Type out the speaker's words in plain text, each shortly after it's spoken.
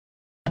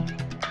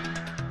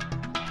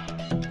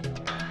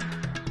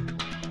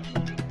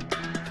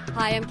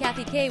Hi, I'm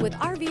Cathy Caye with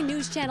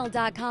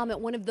RVNewsChannel.com at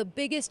one of the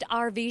biggest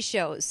RV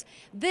shows.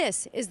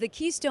 This is the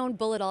Keystone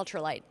Bullet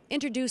Ultralight,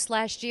 introduced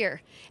last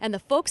year. And the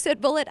folks at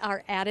Bullet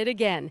are at it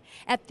again.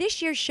 At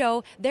this year's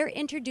show, they're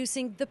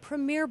introducing the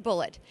Premier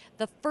Bullet,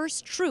 the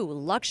first true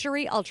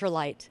luxury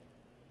ultralight.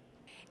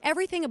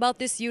 Everything about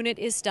this unit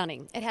is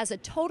stunning. It has a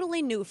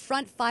totally new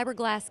front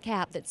fiberglass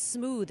cap that's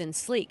smooth and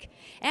sleek.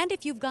 And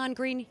if you've gone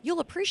green, you'll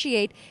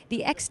appreciate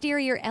the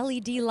exterior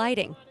LED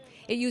lighting.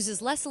 It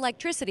uses less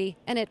electricity,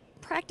 and it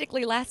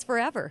practically lasts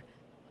forever.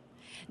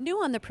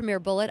 New on the Premier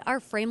Bullet are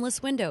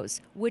frameless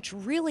windows, which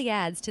really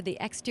adds to the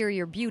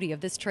exterior beauty of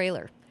this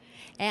trailer.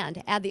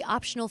 And add the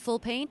optional full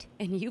paint,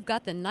 and you've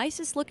got the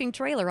nicest looking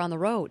trailer on the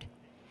road.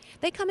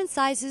 They come in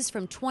sizes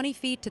from 20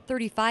 feet to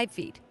 35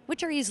 feet,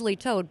 which are easily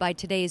towed by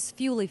today's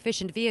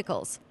fuel-efficient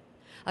vehicles.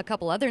 A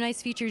couple other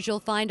nice features you'll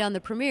find on the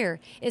Premier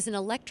is an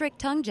electric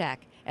tongue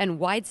jack and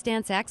wide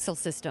stance axle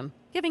system,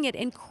 giving it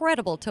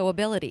incredible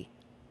towability.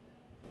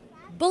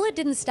 Bullet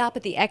didn't stop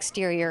at the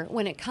exterior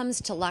when it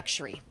comes to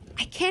luxury.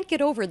 I can't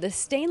get over the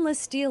stainless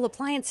steel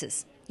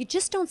appliances. You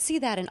just don't see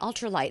that in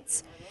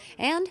ultralights.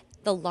 And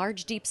the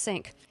large deep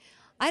sink.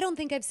 I don't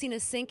think I've seen a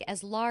sink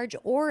as large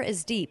or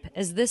as deep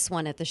as this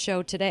one at the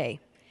show today.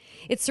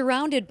 It's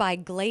surrounded by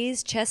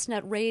glazed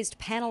chestnut raised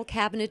panel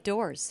cabinet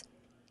doors.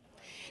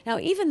 Now,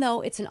 even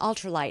though it's an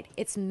ultralight,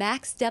 its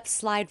max depth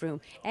slide room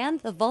and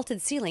the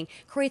vaulted ceiling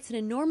creates an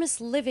enormous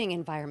living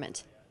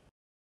environment.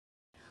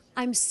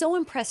 I'm so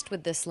impressed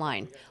with this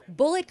line.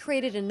 Bullet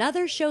created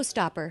another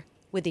showstopper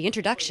with the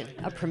introduction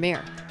of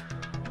Premier.